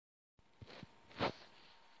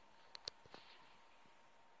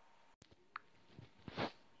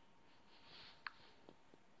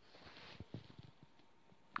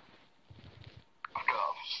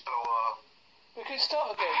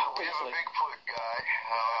start again We have a briefly? Bigfoot guy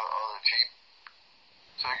on the team.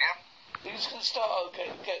 Say again? You're just going to start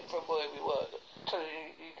again from where we were. So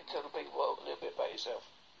you can tell the people a little bit about yourself.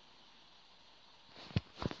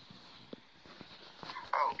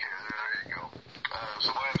 Okay, there you go.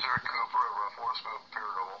 So my name's Eric Cooper. I run Forest Moon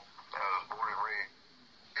Paranormal. I was born and raised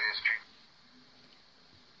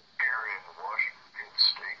here in Washington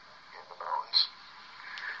State in the mountains.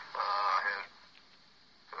 I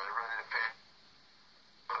really didn't pay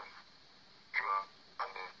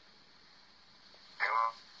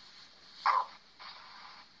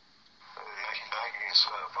the 1990s,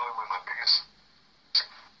 probably one of my biggest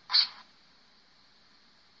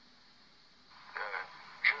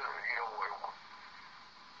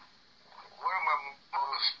one of my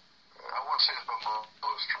most, I won't say it's my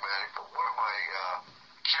most traumatic, but one of my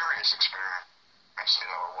curious experiences, I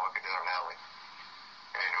was walking down an alley,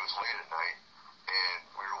 and it was late at night, and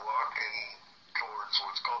we were walking towards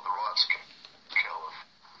what's called the Keller.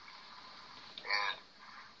 And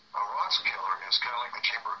a Keller is kind of like the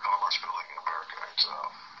Chamber of Commerce building in America. It's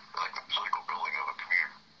like the political building of a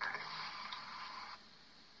community.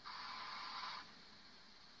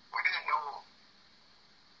 We didn't know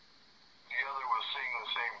the other was seeing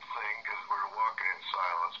the same thing because we were walking in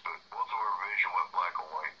silence, but both of our vision went black and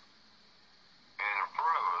white. And in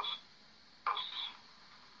front of us,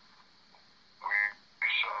 we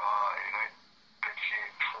saw a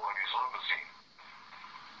 1920s limousine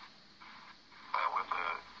with the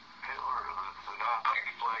Hitler, the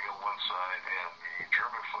Nazi flag on one side and the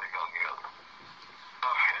German flag on the other.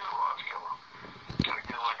 Hit the Killer. And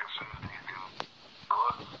again, like I said, you do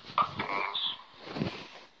this.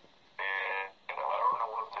 And I don't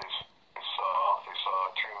know what they saw. They saw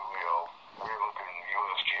two, weird-looking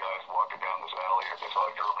USGIs walking down this alley, or they saw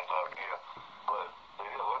Germans out here, but they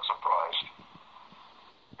didn't look surprised.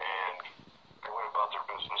 And they went about their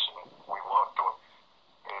business, and we walked to the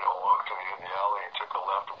end of the alley and took a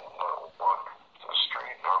left and walked the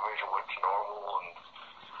street, and our vision went to normal, and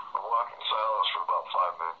we walked in silence for about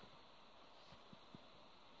 5 minutes.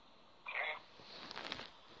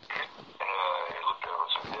 And he looked at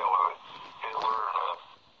us and said, Hitler and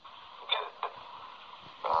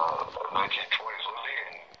 1920s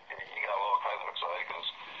living, and he got all kinds of excited because,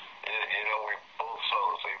 we both saw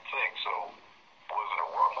the same thing. So, was it a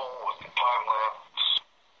wormhole? Was it a time lapse?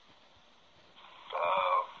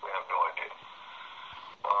 We have no idea.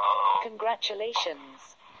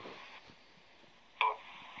 Congratulations.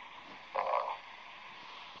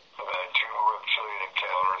 I've had 2 reptilian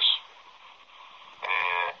encounters,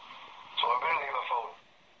 and so I've been in the UFO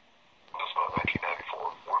since about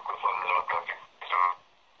 1994. Worked with hundreds of abductees.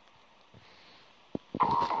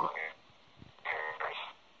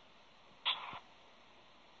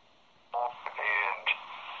 And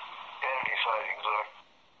entity sightings.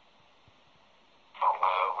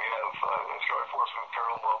 We have started Forest Moon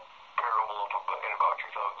Paranormal in about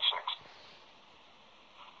 2006.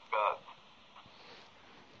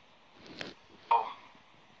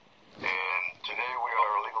 And today we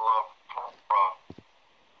are legal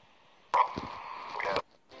we have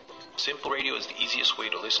Simple Radio is the easiest way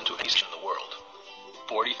to listen to history in the world.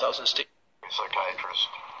 40,000 stations. a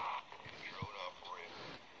psychiatrist. Drone operator.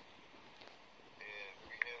 And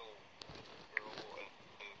we handle paranormal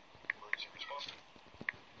and emergency response.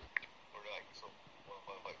 We're not so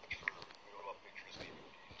like the true. We know about pictures,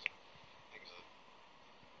 DVDs, things of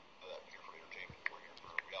that. We're here for entertainment. We're here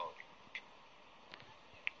for reality.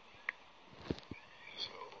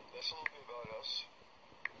 So that's a little bit about us.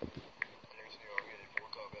 And there's the Army at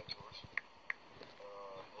 4 combat tours.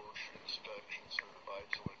 Ocean inspection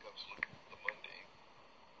certified, so when it comes to the Monday,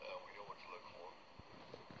 we know what to look for.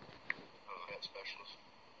 That specialist.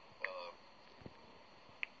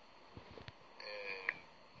 And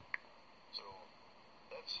so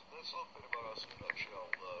that's a little bit about us in a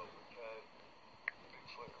nutshell. We've had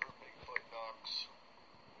Bigfoot knocks,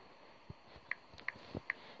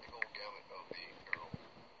 big old gamut of being paranormal.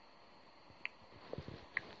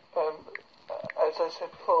 As I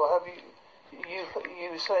said before, have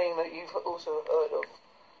you were saying that you've also heard of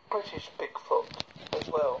British Bigfoot as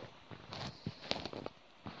well?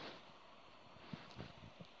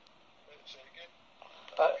 Say it again?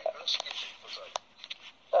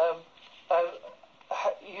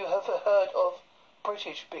 You have heard of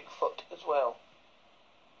British Bigfoot as well?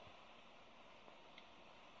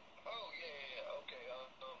 Oh, yeah, okay.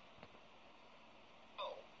 No,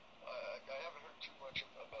 I haven't heard too much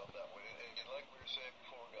about that one. And like we were saying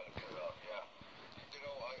before we got it cut off, yeah.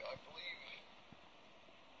 I believe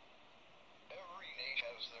every nation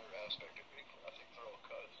has their aspect of Bigfoot. I think they're all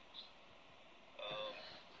cousins.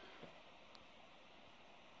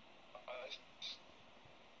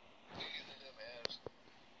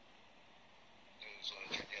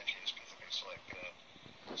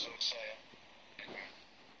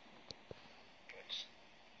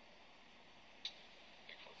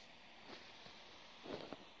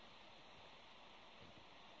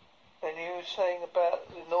 were saying about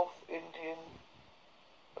the North Indian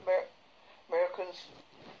Americans,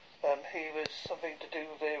 he was something to do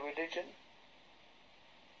with their religion.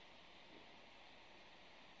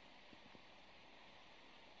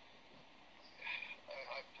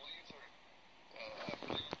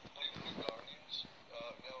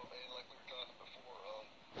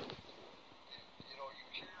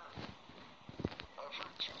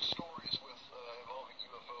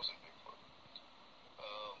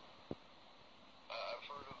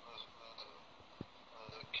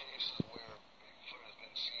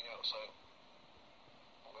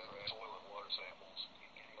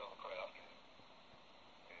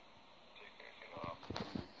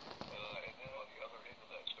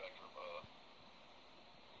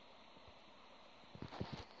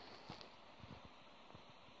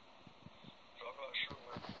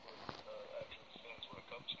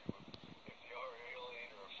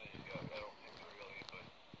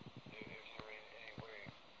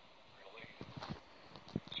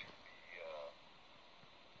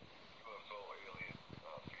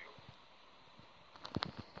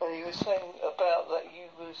 And he was saying about that you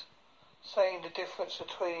was saying the difference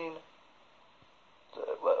between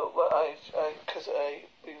because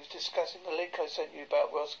we was discussing the link I sent you about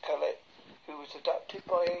Ross Collett, who was abducted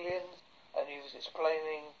by aliens, and he was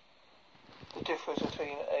explaining the difference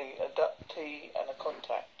between a abductee and a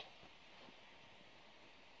contact.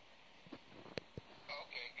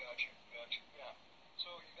 Okay, gotcha, yeah. So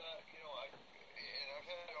you got, and I've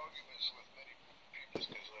had arguments with many people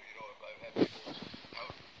because, I've had people out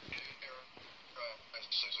there,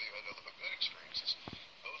 essentially had nothing but good experiences.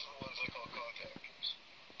 Those are the ones I call contactees.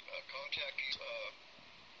 Contactees are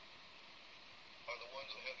the ones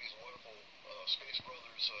that have these wonderful space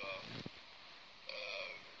brothers.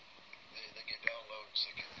 They get downloads,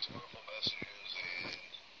 they get these wonderful messages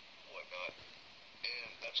and whatnot,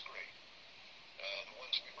 and that's great. The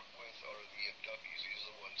ones we work with are the abductees. These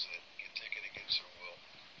are the ones that get taken against their will.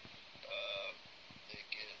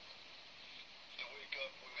 They wake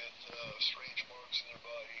up with strange marks in their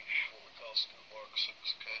body, what we call spoon marks.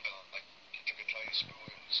 It's kind of like you took a tiny spoon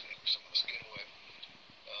and snipped some of the skin away.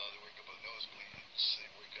 They wake up with nosebleeds. They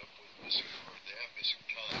wake up with missing, or they have missing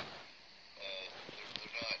tongue.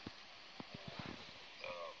 They're not.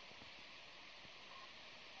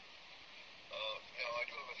 Now, I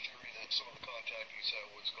do have a theory that some of the contactees have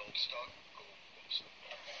what's called Stockholm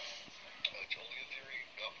syndrome. It's only a theory,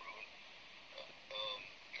 not proven.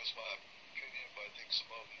 Just my opinion, but I think some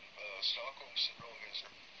of Stockholm syndrome is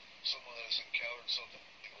someone that's encountered something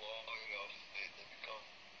long enough, they become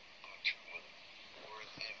too with it. Or in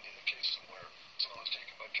the case where someone was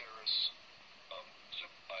taken by terrorists,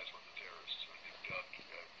 sympathize with the terrorists or the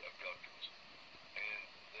abductors. And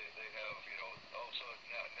they have, all of a sudden,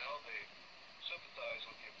 now they sympathize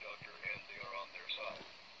with the abductor and they are on their side.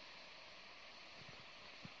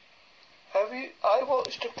 I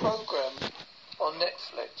watched a program on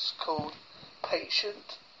Netflix called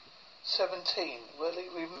Patient 17 where they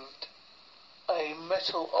removed a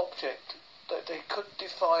metal object that they couldn't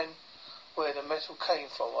define where the metal came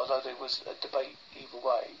from, although there was a debate either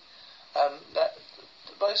way. That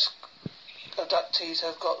most abductees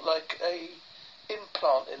have got like a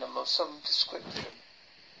implant in them of some description.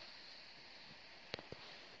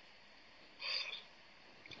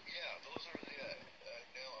 Yeah, those are the,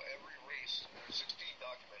 now every race, there's 16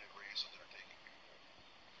 documented races that are taking people.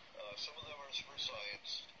 Some of them are for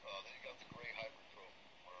science. Then you got the gray hybrid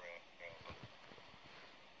program,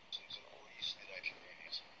 since at least the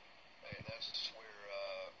 1980s. And that's where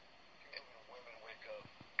women wake up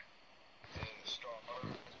and start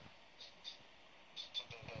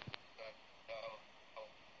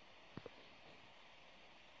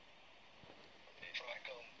they try and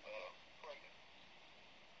come pregnant.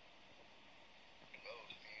 Of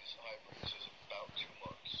these hybrids is about 2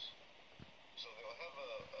 months. So they'll have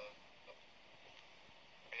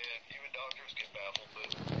and even doctors get baffled, but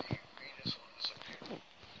the fetus will disappear.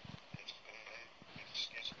 It's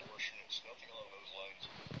abortion, it's nothing along those lines.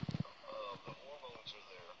 The hormones are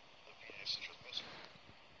there, the fetus is just missing.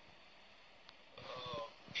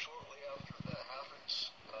 Shortly after that happens,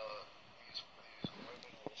 these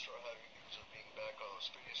women will start having news of being back on a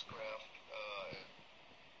spacecraft.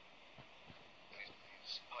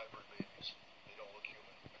 These hybrid babies, they don't look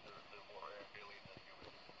human. They're more alien than human.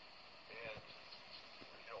 And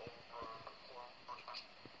over the course of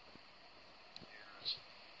years,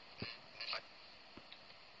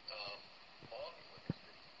 bonding with these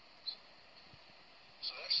babies.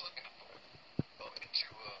 So that's looking into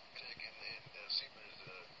taking in semen is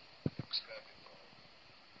extracted from it.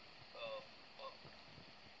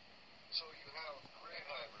 So you have gray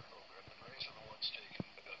hybrid program, the gray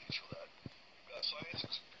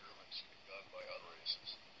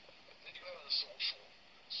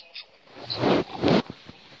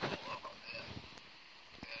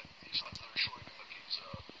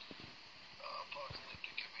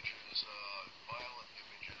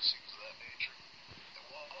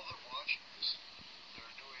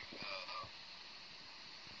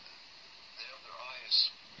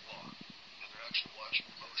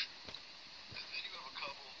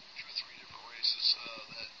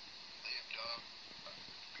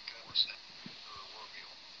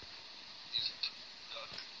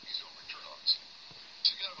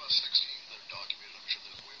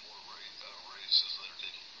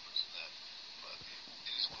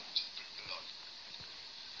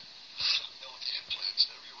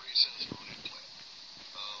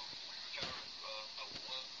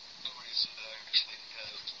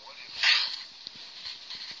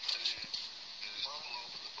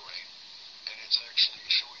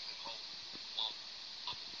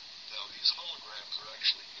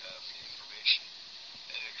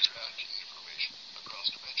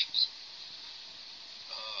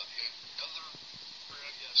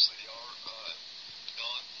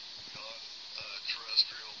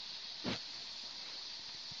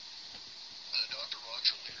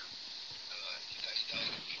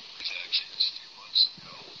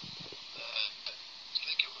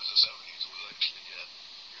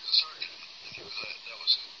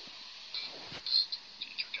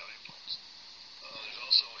check out implants. There's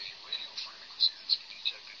also a radio frequency that's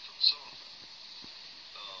detected from some of them.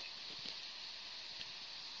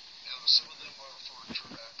 Now, some of them are for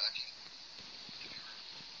tracking. If you're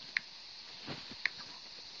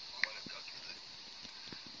one abductor that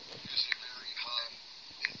used a very high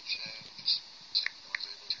intense signal was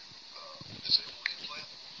able to disable the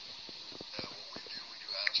implant. What we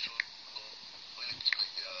do astral,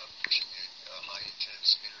 pushing high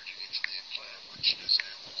intense energy into the implant, which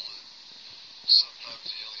disables it. Sometimes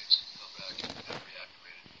the aliens can come back and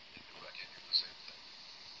reactivate it and go back in and do the same thing.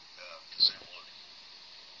 Disable it.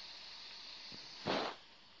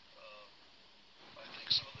 I think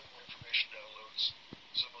some of them are information downloads.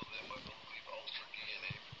 Some of them, I believe, alter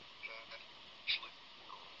DNA potentially.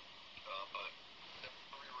 But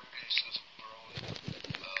every race has their own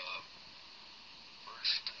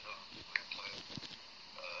version of the implant.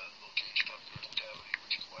 Location of their cavity,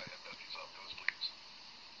 which is why I have these up nosebleeds.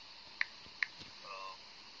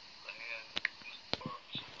 The hand,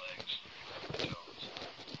 arms, and legs, and toes.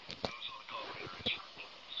 Those are the common areas for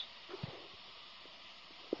implants.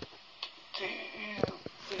 Do you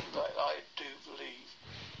think, like I do believe,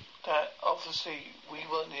 that obviously we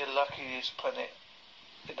weren't the luckiest planet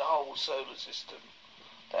in the whole solar system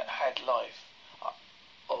that had life,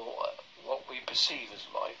 or what we perceive as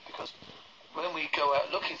life, because when we go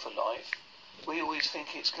out looking for life, we always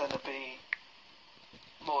think it's going to be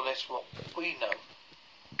more or less what we know.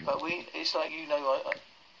 But it's like you know,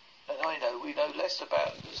 and I know, we know less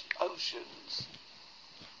about the oceans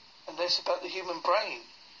and less about the human brain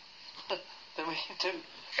than we do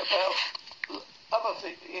about other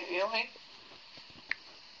things. You know what I mean?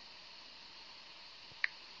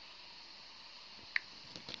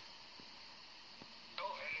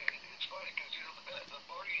 It's funny because, the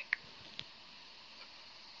party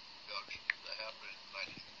that happened in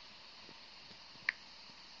 90.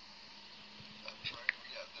 I'm trying to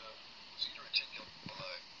read out was either a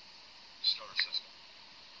star system.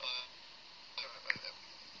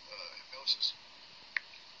 Hypnosis.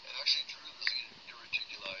 And actually drew the Zeta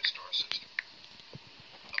Reticuli star system.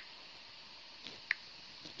 I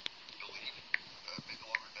believe, maybe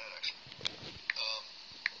longer than that actually.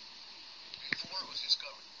 Before it was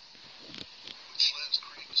discovered, which lends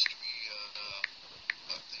credence to me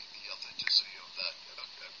the authenticity of that.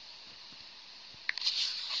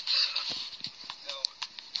 Now,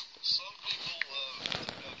 some people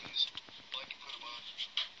Duckies like to put them on.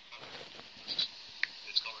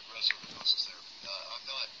 It's called regressive hypnosis therapy. I'm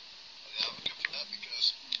not an advocate for that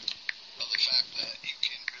because of the fact that you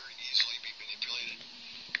can very easily be manipulated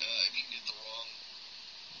if you get the wrong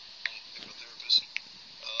hypnotherapist.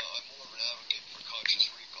 I'm more of an advocate for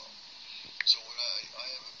conscious recall. So what I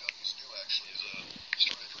have Duckies do actually is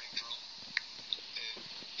start a dream journal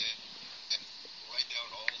and write down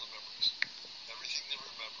all the memories, everything they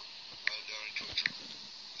remember, write it down into a journal.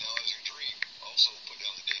 Now, as you dream, also put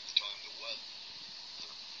down the date, the time, the weather,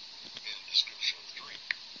 and a description of the dream.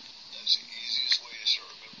 That's the easiest way to start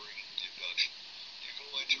remembering the abduction. You go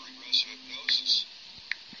into regressive hypnosis,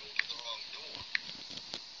 you open the wrong door.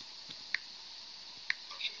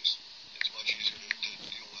 It's much easier to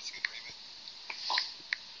deal with the agreement,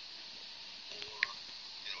 or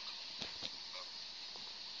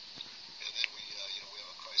and then we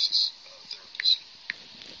have a crisis therapist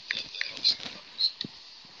that helps the couples.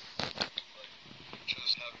 But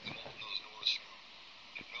just having them open those doors through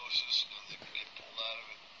hypnosis, and they can get pulled out of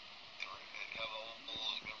it and have all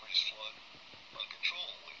those memories flood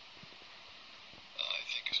uncontrollably, I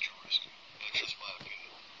think is too risky. That's just my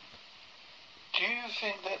opinion. Do you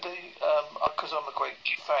think that because I'm a great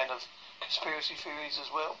fan of conspiracy theories as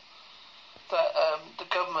well, that the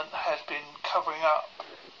government has been covering up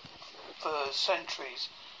for centuries,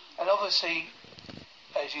 and obviously,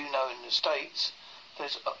 as you know, in the States,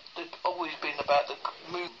 there's always been about the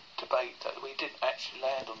moon debate that we didn't actually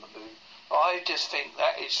land on the moon. I just think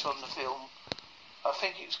that is from the film. I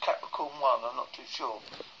think it's Capricorn 1. I'm not too sure,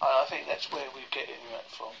 and I think that's where we're getting that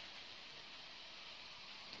from.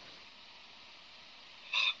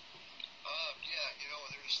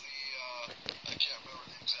 There's I can't remember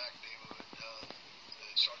the exact name of it.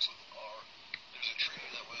 It starts with an R. There's a treaty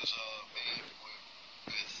that was made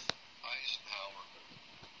with Eisenhower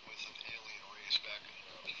with an alien race back in the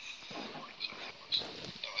 40s, I think it was.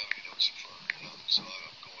 I don't have any notes in front of me now, so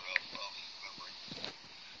I'm going off memory,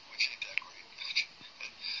 which ain't that great.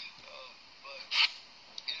 But,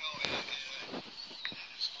 and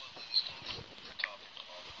it's one that is close to the topic of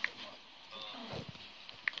all the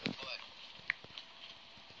but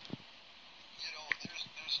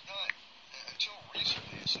there's not, until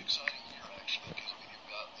recently, it's an exciting year actually, because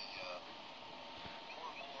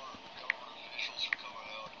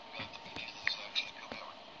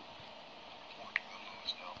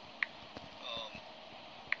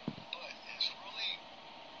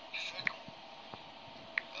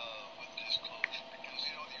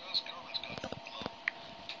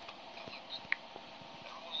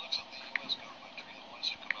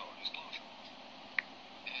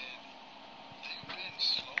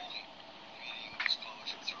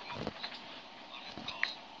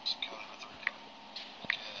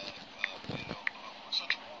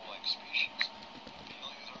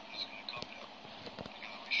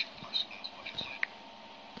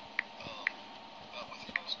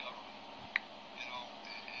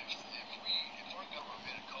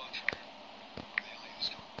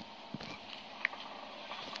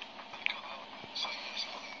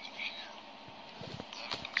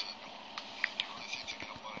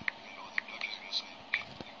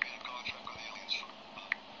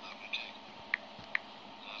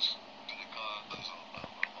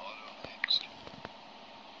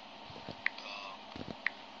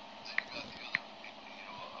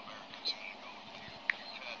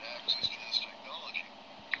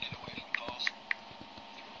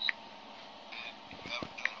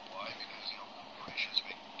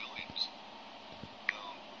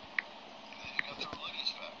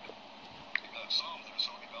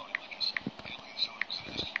reality, like it's aliens don't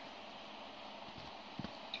exist.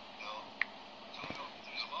 No. So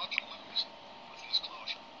there's a lot to lose with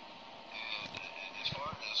disclosure. And as far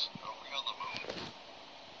as are we on the moon,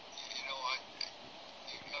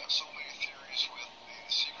 you got so many theories with the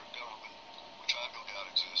secret government, which I have no doubt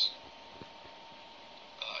exists.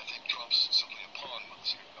 I think Trump's simply a pawn with the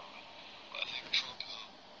secret government. But I think Trump is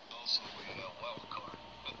also a wild card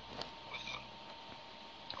with them.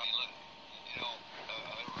 I mean, I don't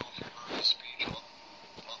know if you heard his speech a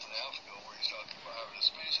month and a half ago where he's talking about having a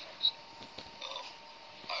space force.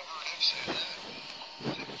 I heard him say that.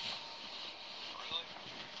 Really?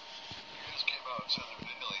 He just came out and said they're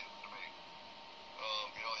an alien to me.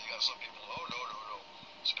 You got some people, oh, no.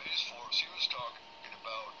 Space Force, he was talking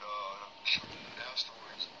about shooting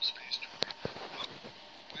asteroids in space to me.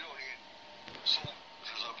 We don't need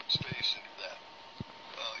soldiers up in space to do that.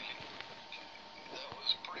 That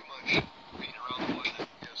was pretty much beating around the bush that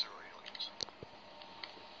yes, there are aliens.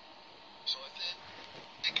 So I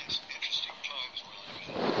think it's interesting times we're living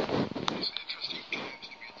in. It's interesting times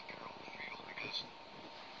to be in the paranormal field because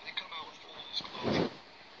they come out with full disclosure.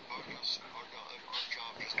 Our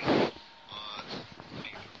job is to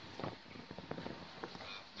deep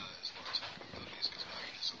as far as abductees, because now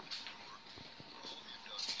you just open the door for all the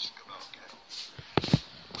abductees to come out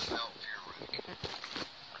without fear or ridicule.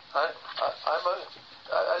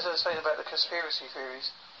 As I was saying about the conspiracy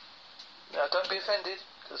theories, now don't be offended,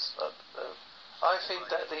 because I think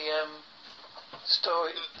that the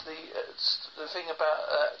story, the thing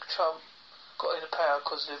about Trump got into power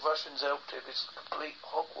because the Russians helped him is complete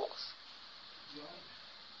hogwash.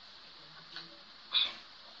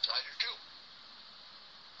 I do too.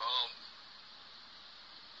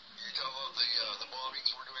 You talking about the bombings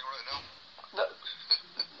we're doing right now? No,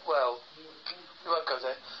 well, you won't go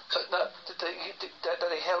there. But no, that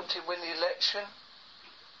they helped him win the election,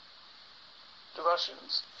 the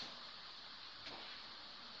Russians.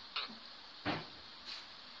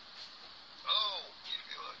 Oh,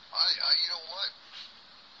 you know what?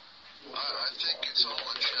 I think it's all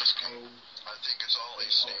a chess game. I think it's all a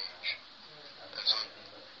stage.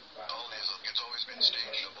 It's always been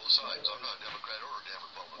staged on both sides. I'm not a Democrat or a damn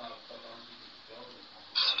Republican.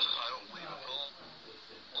 I don't believe in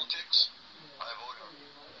politics. I voted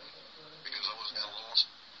because I wasn't at a loss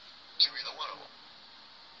to either one of them.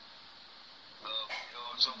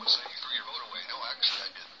 Some would say you threw your vote away. No, actually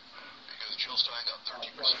I didn't. Because Jill Stein got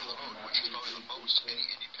 13% of the vote, which is probably the most any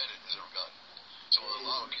independent has ever gotten. So a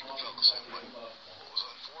lot of people felt the same way. What was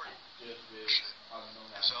unfortunate is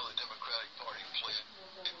how the Democratic Party played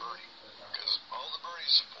Bernie. Because all the Bernie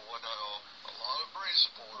support, not all, a lot of Bernie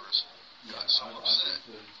supporters got so upset,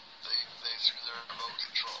 they threw their vote to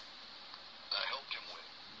Trump. That helped him win.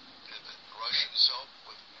 Did the Russians help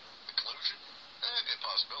with the collusion? Good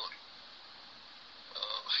possibility.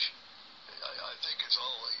 I think it's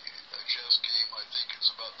all a chess game. I think it's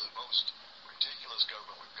about the most ridiculous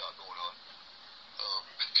government we've got going on.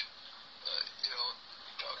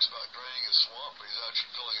 He talks about draining his swamp, but he's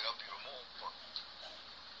actually filling it up even more.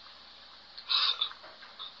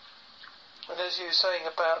 And as you were saying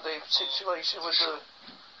about the situation with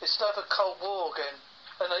it's another Cold War again,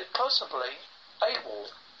 and possibly a war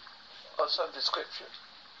of some description.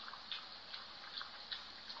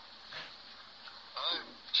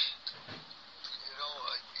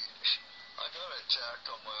 I got attacked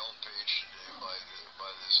on my own page today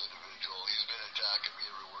by this individual. He's been attacking me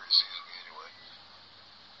everywhere he sees me anyway.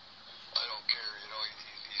 I don't care,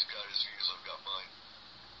 he's got his views, I've got mine.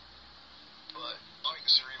 But bombing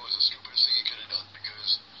Syria was the stupidest thing he could have done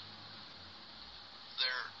because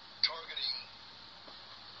they're targeting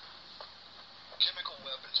chemical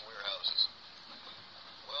weapons warehouses.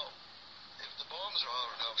 Well, if the bombs are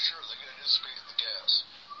hot enough, sure, they're going to dissipate the gas.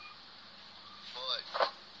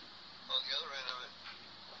 But on the other end of it,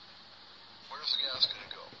 where's the gas going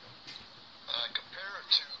to go? Compare it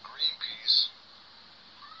to Greenpeace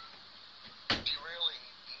derailing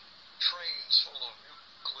trains full of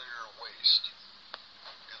nuclear waste.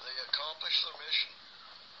 Did they accomplish their mission?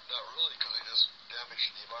 Not really, because they just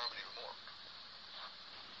damaged the environment even more.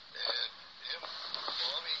 And him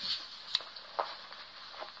bombing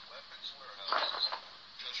weapons warehouses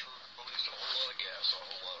just released a whole lot of gas on a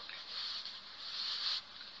whole lot of people.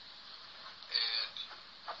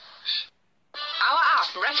 Our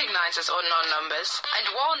app recognizes unknown numbers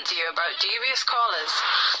and warns you about devious callers.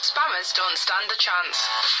 Spammers don't stand a chance.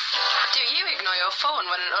 Do you ignore your phone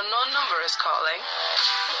when an unknown number is calling?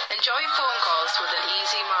 Enjoy phone calls with an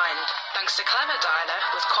easy mind, thanks to Clever Dialer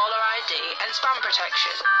with caller ID and spam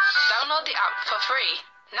protection. Download the app for free,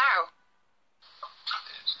 now.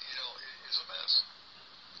 It's a mess.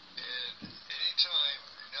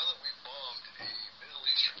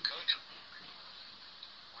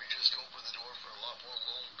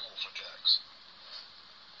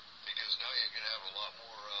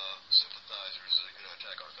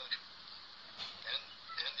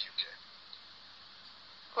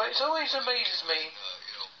 It always amazes me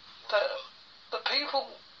that the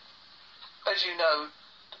people, as you know,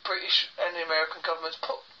 the British and the American governments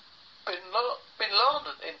put Bin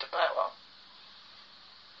Laden into power,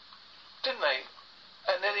 didn't they?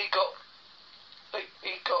 And then he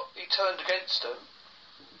turned against them,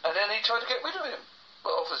 and then he tried to get rid of him.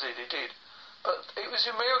 Well, obviously they did, but it was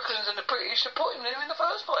the Americans and the British that put him there in the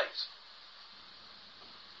first place.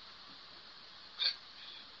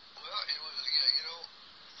 Well, it was,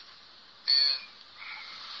 and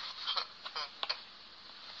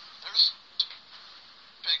there's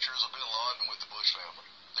pictures of Bin Laden with the Bush family.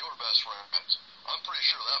 They were best friends. I'm pretty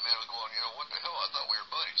sure that man was going, what the hell? I thought we were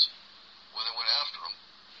buddies when they went after him.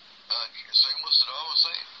 Same with Saddam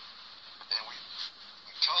Hussein. And we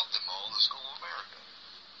taught them all the School of America.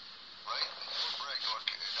 Right? Fort Bragg, not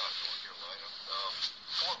North Carolina.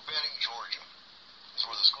 Fort Benning, Georgia is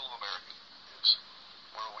where the School of America is.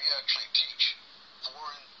 Where we actually teach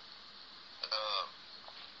foreign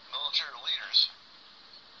military leaders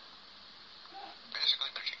basically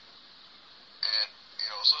pitching. And,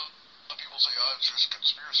 some people say, it's just a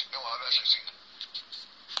conspiracy. No, I've actually seen it.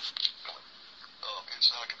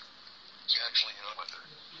 It's not a conspiracy. Actually, went there.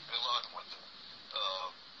 Bin Laden went there.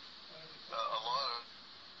 A lot of,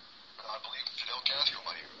 I believe Fidel Castro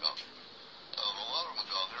might even gone. A lot of them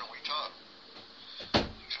gone there, and we taught them.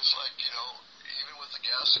 Just like, even with the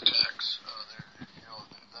gas attacks,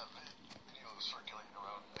 that video was circulating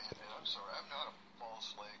around, and I'm sorry, I'm not a false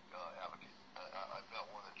flag advocate. I'm not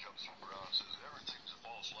one that jumps around and says everything's a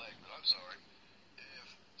false flag, but I'm sorry.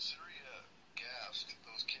 If Syria gassed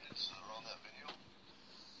those kids that are on that video,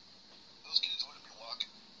 those kids wouldn't be walking.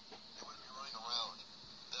 They wouldn't be running around.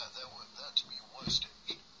 That to me was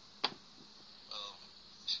staged.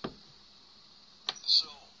 So,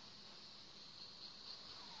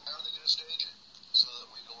 how are they going to stage it? So that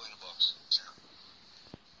we go in a box zero.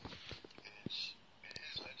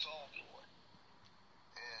 It's all ploy.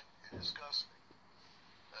 And it disgusts me.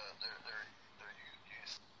 They're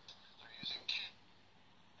using kids.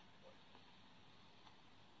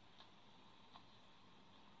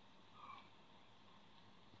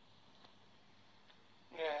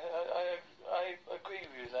 Yeah, I agree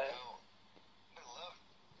with you there.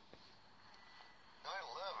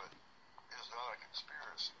 9/11 is not a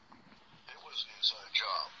conspiracy. It was an inside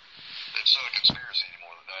job. It's not a conspiracy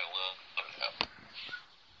anymore than 9/11 happened.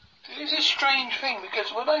 It's a strange thing,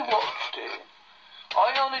 because when I watched it,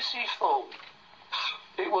 I honestly thought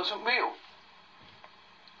it wasn't real.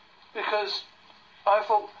 Because I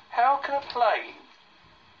thought, how can a plane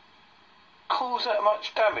cause that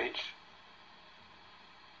much damage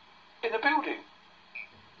in a building?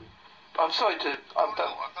 I'm sorry to... I'm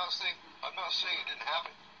not saying it didn't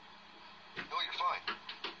happen. No, you're fine.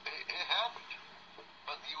 It happened.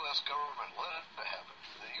 But the U.S. government let it happen.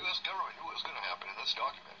 The U.S. government knew it was going to happen, and that's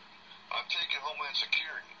documented. I'm taking Homeland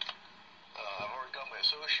Security. I've already got my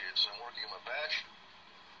associates, and I'm working on my bachelor's.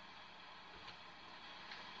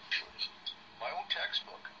 My own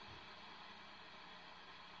textbook.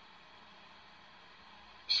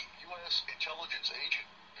 U.S. intelligence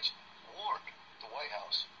agents warned the White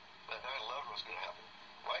House that 9/11 was going to happen.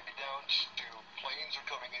 Right down to planes are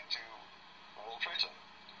coming into the World Trade Center.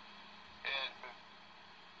 And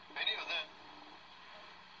many of them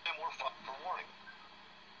were fought for warning.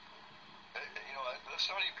 That's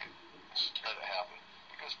not even going to happen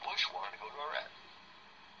because Bush wanted to go to Iraq.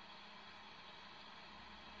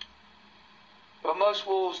 But most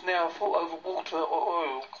wars now fought over water or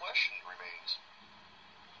oil. The question remains.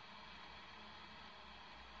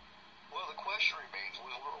 Well, the question remains,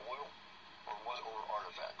 was it over oil or was it over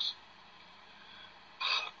artifacts?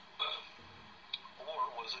 Or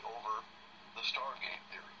was it over the Stargate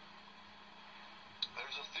theory?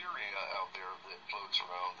 There's a theory out there that floats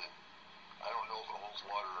around that I don't know if it holds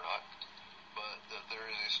water or not, but that there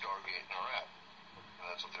is a Stargate in Iraq, and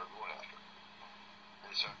that's what they're going after.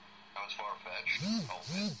 It sounds far-fetched. Oh,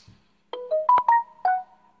 man.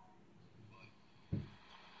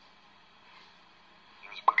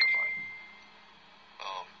 There's a bigger fight.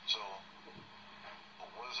 So,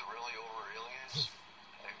 was it really over aliens?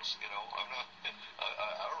 I'm not,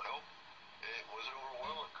 I don't know. Was it over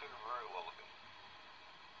oil? It could have very well have been.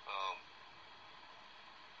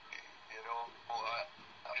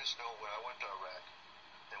 I just know when I went to Iraq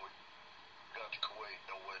and we got to Kuwait,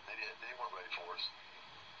 they weren't ready for us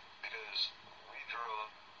because we drove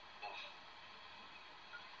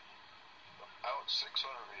out 600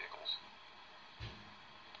 vehicles,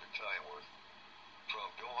 battalion worth, from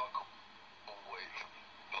Doha, Kuwait to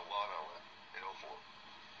Milan, Iraq in 04.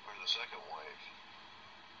 We were the second wave.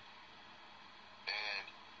 And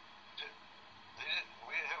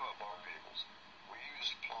we didn't have a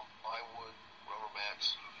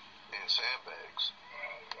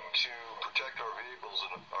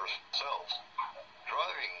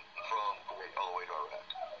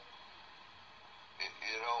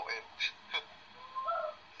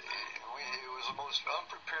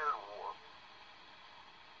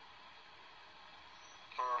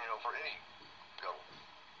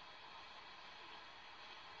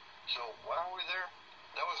So while we were there,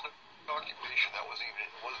 that was an occupation. That wasn't even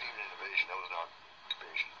an invasion. That was an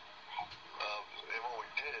occupation. And what we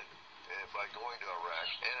did by going to Iraq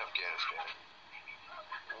and Afghanistan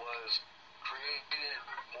was created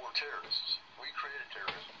more terrorists. We created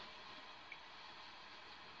terrorism.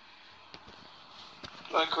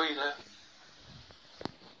 I agree there.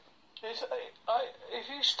 If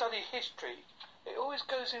you study history, it always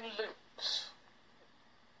goes in loops.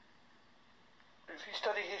 If you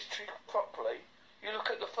study history properly, you look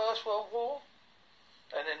at the First World War,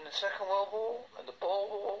 and then the Second World War, and the Boer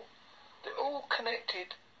War. They're all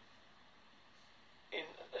connected. If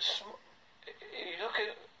you look at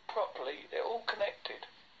it properly, they're all connected.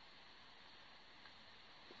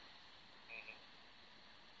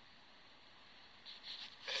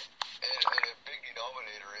 And a big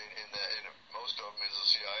denominator in most of them is the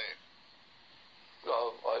CIA.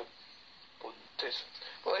 Oh, I wouldn't.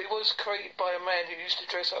 Well, it was created by a man who used to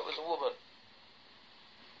dress up as a woman.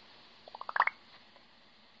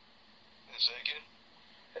 Say again?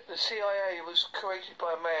 The CIA was created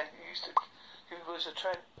by a man who was a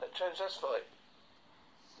transvestite.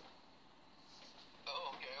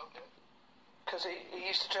 Oh, okay. Because he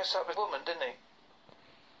used to dress up as a woman, didn't he?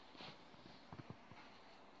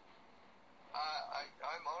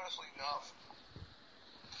 I'm honestly not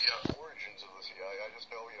origins of the CIA. I just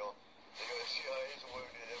know, they got the CIA is the one who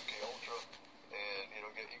did MK Ultra, and you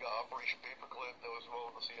got Operation Paperclip that was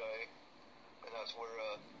involved with the CIA, and that's where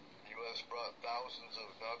the U.S. brought thousands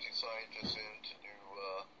of Nazi scientists in to do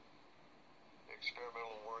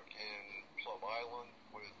experimental work in Plum Island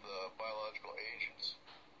with biological agents.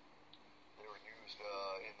 They were used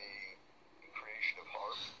in the creation of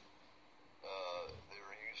HARP. They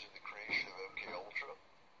were used in the creation of MK Ultra.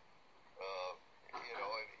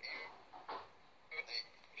 And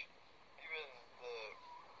even the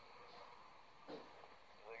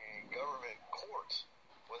government courts,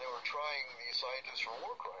 when they were trying these scientists for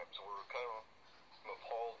war crimes, were kind of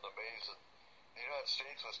appalled and amazed that the United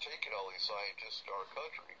States was taking all these scientists to our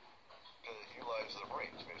country to utilize their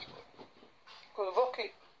brains, basically. Well,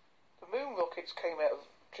 the moon rockets came out of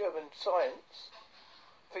German science.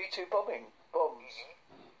 V2 bombs,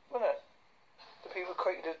 wasn't it? The people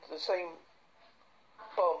created the same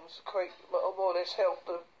bombs, more or less helped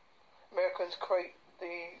the Americans create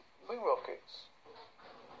the moon rockets.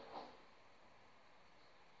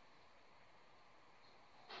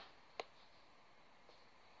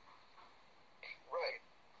 Right.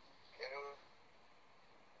 And it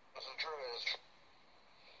was a journalist.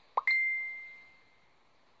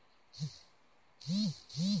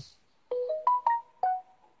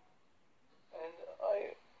 And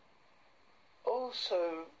I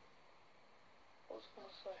also, what was I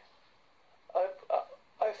going to say?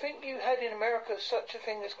 I think you had in America such a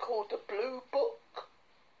thing as called the Blue Book.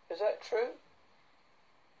 Is that true?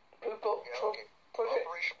 The Blue Book project?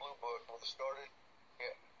 Operation Blue Book was started.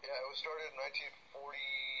 Yeah, it was started in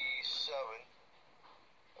 1947.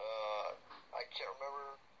 I can't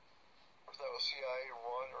remember if that was CIA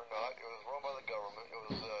run or not. It was run by the government. It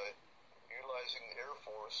was utilizing the Air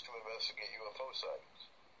Force to investigate UFO sightings.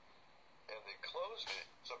 And they closed it,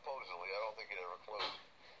 supposedly. I don't think it ever closed.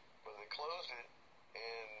 But they closed it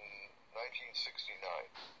in 1969.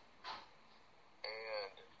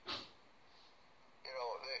 And,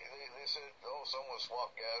 they said, some was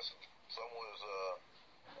swamp gas, some was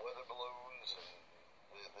weather balloons,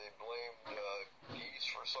 and they blamed geese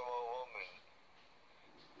for some of them, and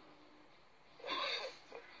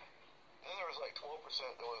then there was like 12%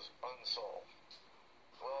 that was unsolved.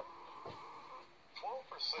 Well, 12%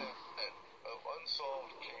 of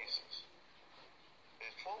unsolved cases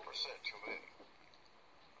is 12% too many.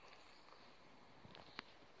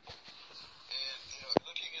 And,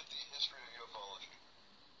 looking at the history of ufology,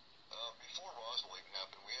 before Roswell even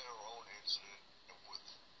happened, we had our own incident with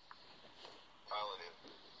piloting,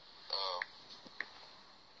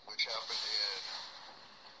 which happened in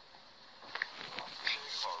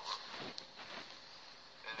Shag Harbor.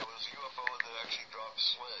 And it was a UFO that actually dropped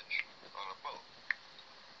sledge on a boat.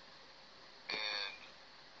 And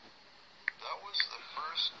that was the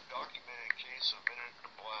first documented case of Men in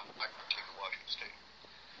Black in Washington State.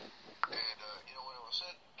 And, when it was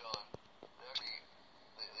said and done,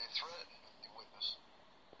 they threatened the witness,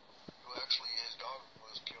 who actually, his dog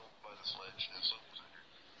was killed by the sledge, and his son was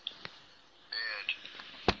injured. And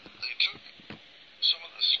they took some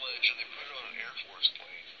of the sledge and they put it on an Air Force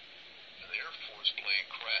plane, and the Air Force plane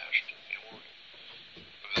crashed in Oregon.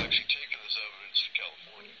 It was actually taken as evidence to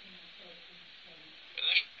California. And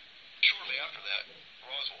then, shortly after that,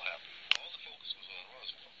 Roswell happened. All the focus was on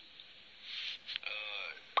Roswell.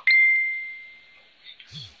 About a week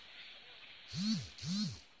or so More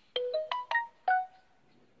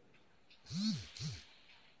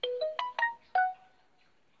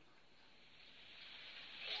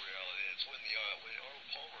reality. It's when Arnold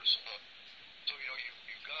Palmer's, so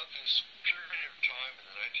you've got this period of time in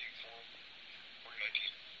the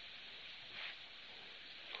 1940s,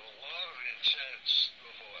 a lot of intense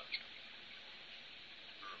UFO activity,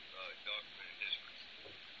 or documented history.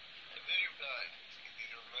 And then you've got,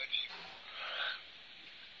 19...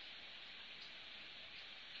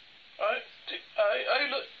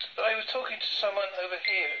 I was talking to someone over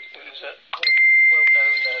here who's a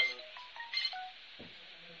well-known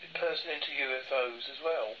person into UFOs as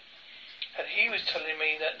well, and he was telling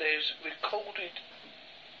me that there's recorded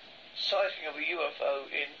sighting of a UFO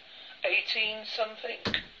in 18 something,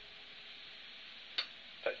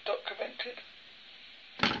 but documented.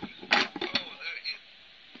 They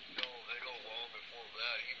go long before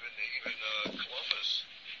that. Even Columbus,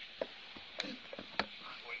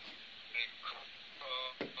 when they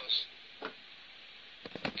crossed,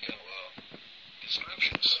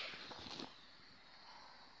 descriptions.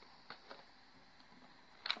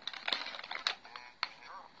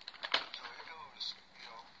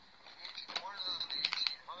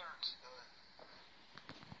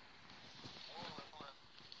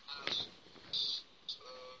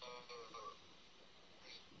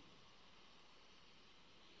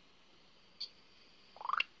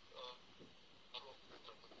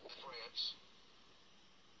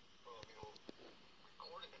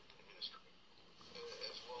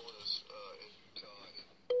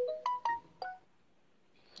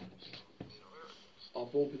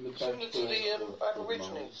 Brought in the Similar to the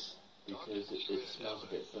Aborigines. Because it smells a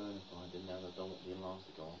bit fernified, and now I don't want the alarms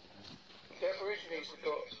to go off. The Aborigines have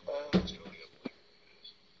got,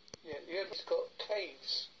 the Aborigines got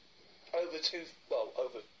caves over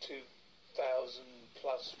 2,000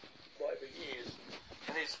 plus whatever years,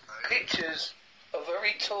 and there's pictures of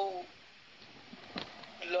very tall,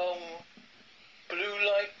 long,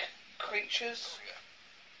 blue-like creatures,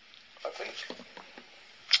 I think.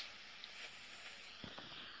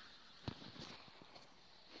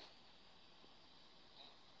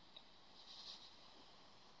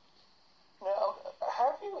 Now,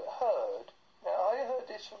 have you heard, I heard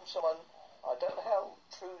this from someone, I don't know how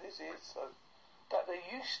true this is, that there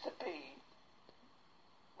used to be,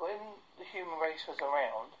 when the human race was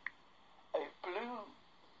around, a blue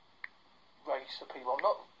race of people. I'm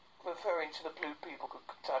not referring to the blue people of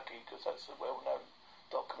Kentucky, because that's a well-known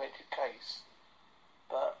documented case,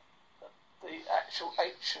 but the actual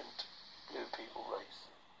ancient blue people race.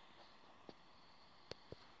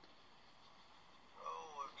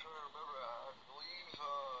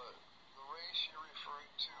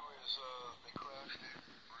 They crashed in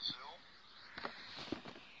Brazil.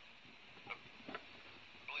 I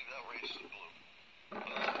believe that race is blue.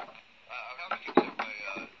 I'm having to get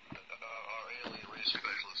our alien race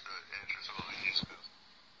specialist to answer some of these, because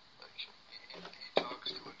he talks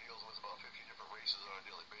to and deals with about 50 different races on a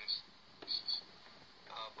daily basis.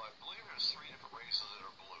 But I believe there's 3 different races that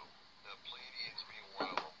are blue. The Pleiadians being one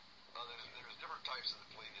of them. There's different types of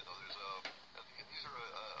the Pleiadian, though. These are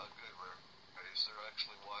a good rare. They're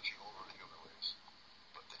actually watching over the human race,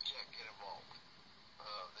 but they can't get involved.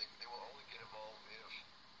 They will only get involved if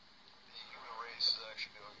the human race is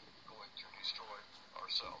actually going to destroy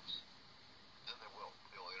ourselves. Then they'll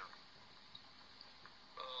intervene.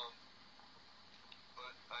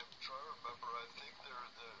 But I'm trying to remember. I think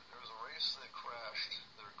there's a race that crashed.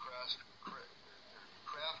 Their craft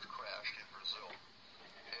crashed in Brazil,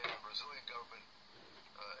 and the Brazilian government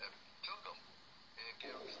took them and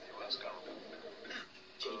gave them to the U.S. government.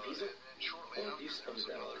 And then shortly after, there was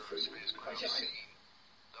another spacecraft seen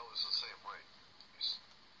that was the same race.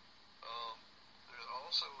 There's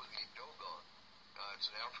also the Dogon.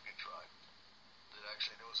 It's an African tribe that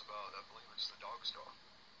actually knows about, I believe it's the Dog Star.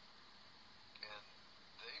 And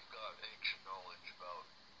they've got ancient knowledge about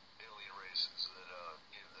alien races that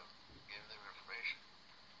gave them information.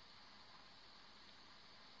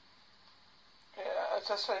 Yeah,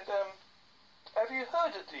 as I said, have you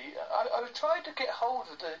heard of I was trying to get hold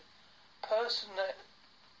of the person that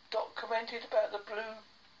documented about the blue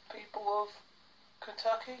people of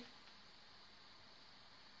Kentucky?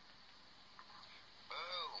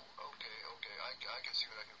 Oh, okay. I can see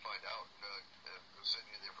what I can find out and send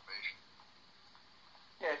you the information.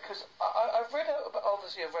 Yeah, because I've read about,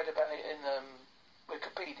 obviously I've read about it in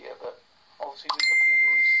Wikipedia, but obviously Wikipedia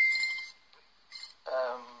is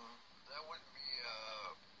that wouldn't be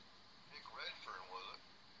Nick Redfern, was it?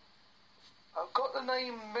 I've got the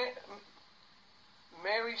name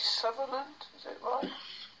Mary Sutherland, is it right?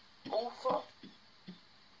 Author?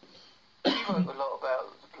 wrote a lot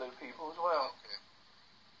about the blue people as well. Okay.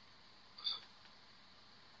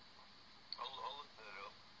 I'll look that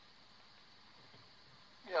up.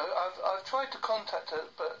 You know, I've tried to contact her,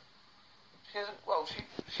 but she hasn't. Well, she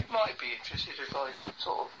might be interested if I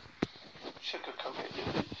sort of sugarcoat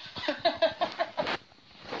it.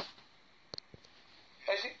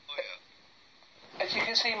 As you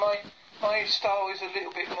can see, my style is a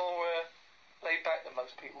little bit more laid back than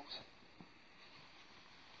most people's.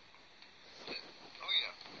 Oh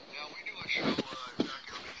yeah. Now we do a show exactly like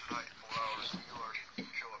tonight, 4 hours. We do our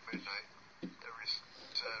show at midnight every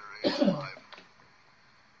Saturday at 5.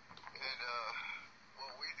 And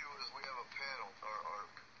what we do is we have a panel. Our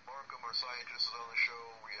Markham, our scientist, is on the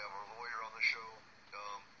show. We have our lawyer on the show.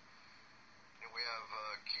 And we have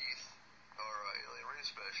Keith, our alien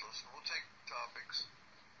race specialist. We'll take topics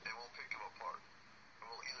and we'll pick them apart. And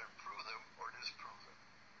we'll either prove them or disprove them.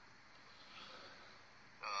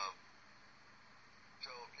 So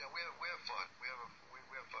yeah, we have fun. We have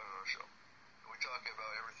fun on our show. And we talk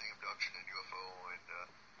about everything abduction and UFO and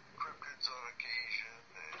cryptids on occasion,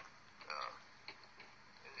 and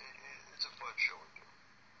it's a fun show to do.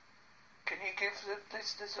 Can you give the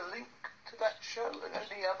listeners a link to that show and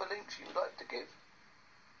any other links you'd like to give?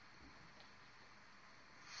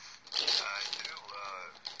 I do.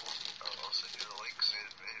 I'll send you the links in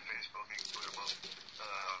Facebook. You can put them up.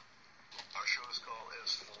 Our show is called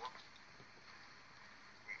S4.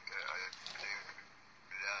 I named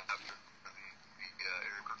it after the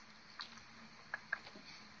aircraft.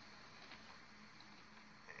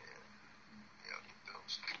 And yeah,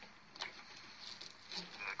 those.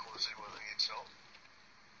 And of course, anyone that needs help,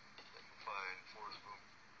 they can find Forrest Boom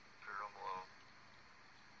Paranormal.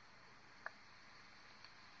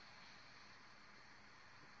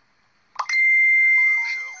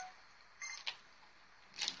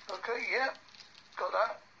 Okay, yeah, got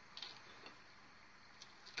that.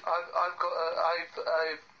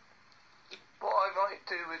 What I might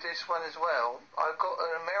do with this one as well, I've got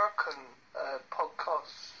an American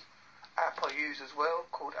podcast app I use as well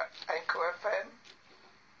called Anchor FM.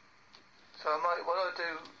 So what I'll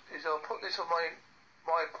do is I'll put this on my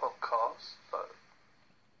podcast,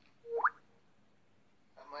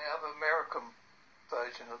 and my other American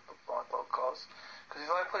version of my podcast, because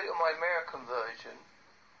if I put it on my American version,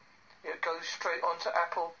 it goes straight onto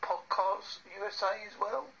Apple Podcasts USA as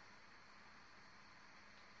well.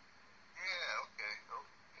 Yeah, okay.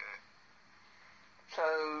 So,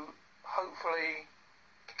 hopefully...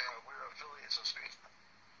 we're affiliates of space.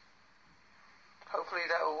 Hopefully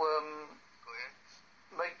that will Go ahead.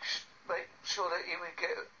 make sure that you would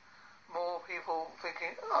get more people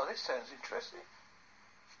thinking, oh, this sounds interesting.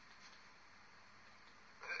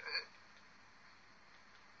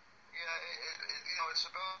 It's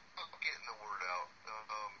about getting the word out,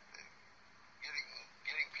 and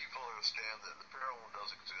getting people to understand that the paranormal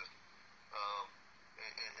does exist.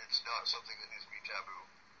 It's not something that needs to be taboo.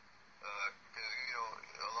 Because,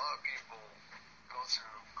 a lot of people go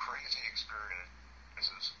through crazy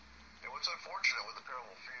experiences. And what's unfortunate with the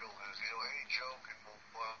paranormal field is, any joke and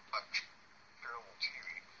watch paranormal TV.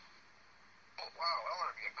 Oh, wow, I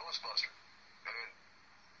want to be a Ghostbuster. And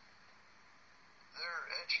their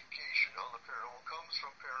education on the paranormal comes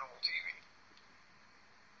from paranormal TV.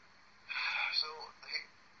 So they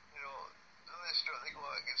go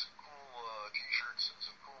out and get some cool t-shirts and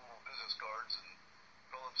some cool business cards and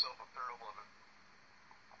call themselves a paranormal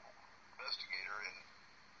investigator and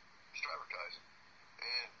just advertise.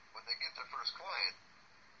 And when they get their first client,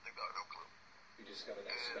 they've got no clue. You discover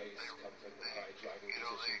that space comes under the high driving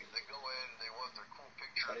position. They go in, they want their cool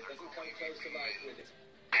picture, But it their doesn't cool come close to life with it.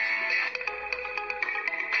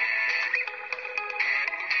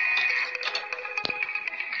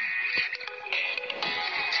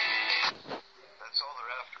 That's all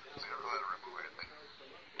they're after. They don't know how to remove anything.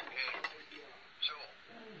 And so,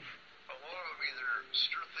 a lot of them either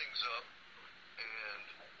stir things up and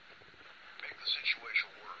make the situation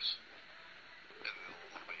worse, and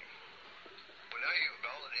they'll leave. But now you've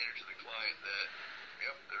validated to the client that,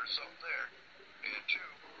 yep, there's something there. And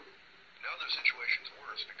two, now their situation's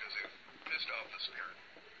worse because they've pissed off the spirit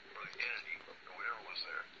or the entity or whatever was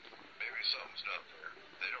there. Maybe something's not there.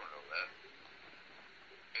 They don't know that.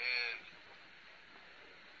 And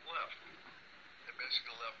left. They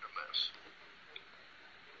basically left a mess.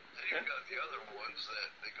 Then you've got the other ones that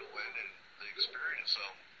they go in and they experience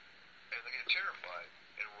something and they get terrified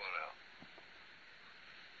and run out.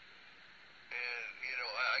 And,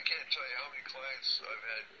 I can't tell you how many clients I've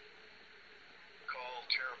had call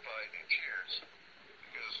terrified in tears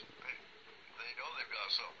because they know they've got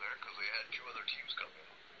something there because they had 2 other teams come in.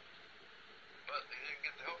 But they didn't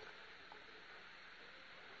get the help.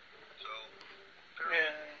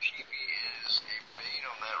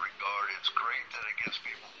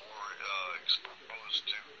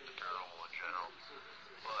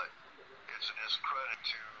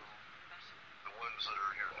 that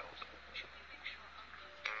are here now.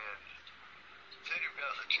 And then you've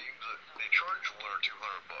got the teams that they charge $100 or $200.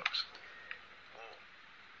 Well,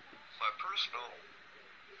 my personal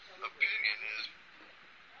opinion is,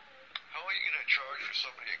 how are you going to charge for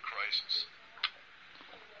somebody in crisis?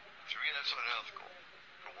 To me, that's unethical,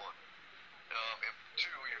 for one. And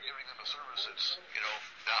two, you're giving them a service that's,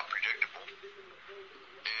 not predictable.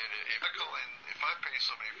 And if I pay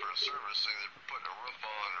somebody for a service, say they're putting a roof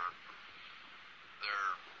on or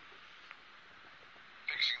they're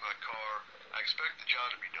fixing my car, I expect the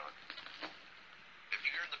job to be done. If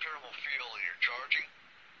you're in the paranormal field and you're charging,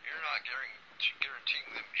 you're not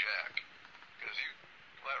guaranteeing them jack. Because you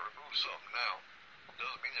might remove something now,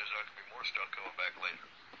 doesn't mean there's not going to be more stuff coming back later.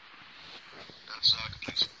 That's not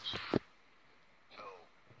complete service. So,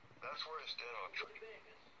 that's where I stand on charging.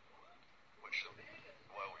 Which is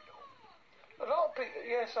why we don't. A lot of people,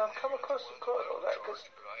 yes, I've come across quite a lot of that, because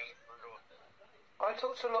I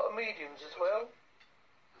talk to a lot of mediums as well,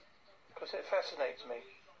 because it fascinates me.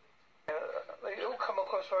 They all come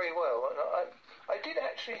across very well, and I did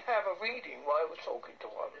actually have a reading while I was talking to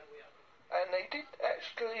one, and they did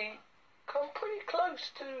actually come pretty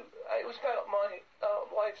close to, it was about my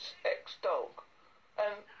wife's ex-dog,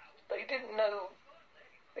 and they didn't know,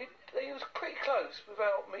 they was pretty close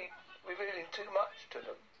without me revealing too much to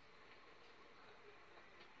them.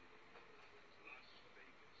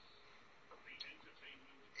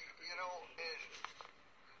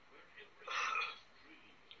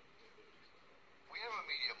 We have a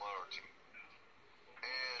medium on our team,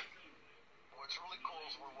 and what's really cool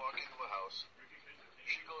is we're walking into a house,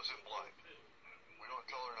 she goes in blind. We don't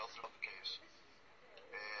tell her nothing about the case,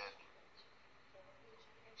 and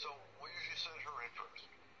so we usually send her in first.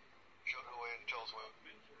 She'll go in, tell us what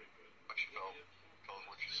she felt, tell us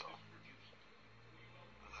what she saw.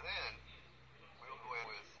 Then we'll go in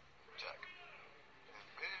with tech, and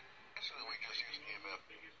basically we just use EMF.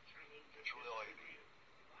 It's really all you need.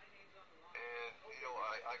 And,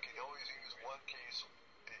 I can always use one case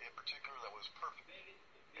in particular that was perfect.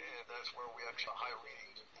 And that's where we actually high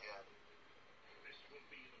readings at the end.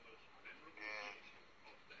 And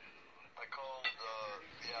I called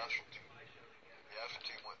the astral team. The astral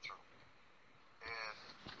team went through and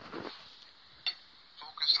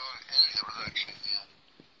focused on an entity that was actually in the end.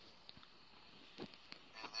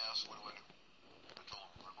 And they asked what do I do? I told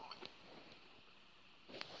them remove it.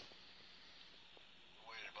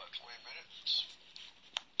 Waited about 20 minutes,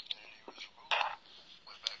 and he was removed.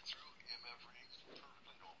 Went back through, EMF readings,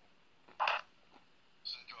 perfectly normal.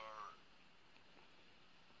 Sent our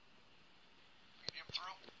medium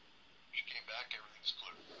through, she came back, everything's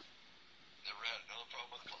clear. Never had another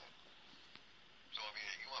problem with the client. So,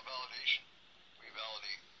 you want validation? We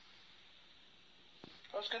validate.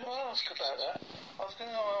 I was going to ask about that.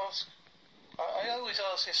 I always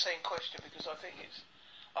ask this same question because I think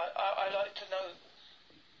I like to know,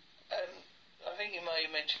 and I think you may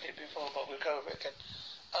have mentioned it before, but we'll go over it again.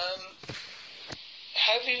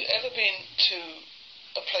 Have you ever been to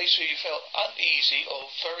a place where you felt uneasy or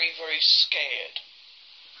very, very scared?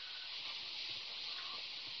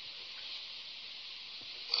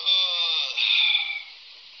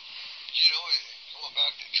 Going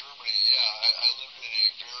back to Germany, I lived in a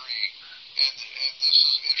very, and this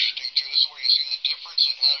is interesting too, this is where you see the difference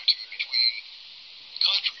in attitude between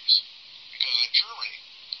countries. Because in Germany,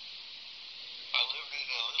 I lived in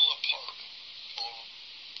a little apartment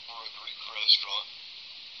over a Greek restaurant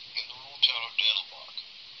in the little town of Dendelbach.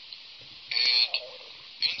 And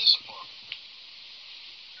in this apartment,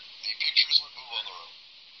 the pictures would move on their own.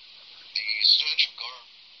 The stench of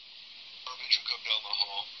garbage would come down the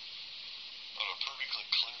hall on a perfectly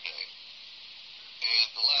clear day. And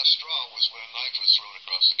the last straw was when a knife was thrown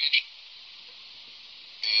across the kitchen.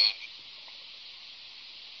 And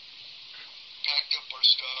packed up our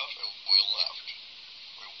stuff and we left.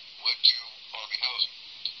 We went to Army housing.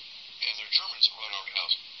 And they're Germans who run Army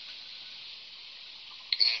housing.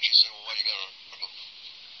 And she said, well, why you got to move?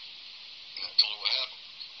 And I told her what happened.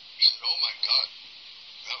 She said, oh my God,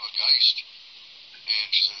 we have a Geist. And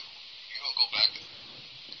she said, you don't go back there.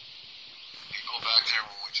 You go back there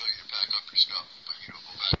when we tell you to pack up your stuff, but you don't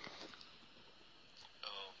go back there.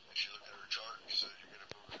 And she looked at her chart and she said, you're going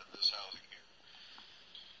to move into this housing here.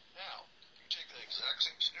 Now, you take that exact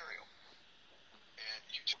same scenario, and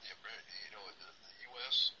you take the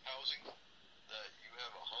U.S. housing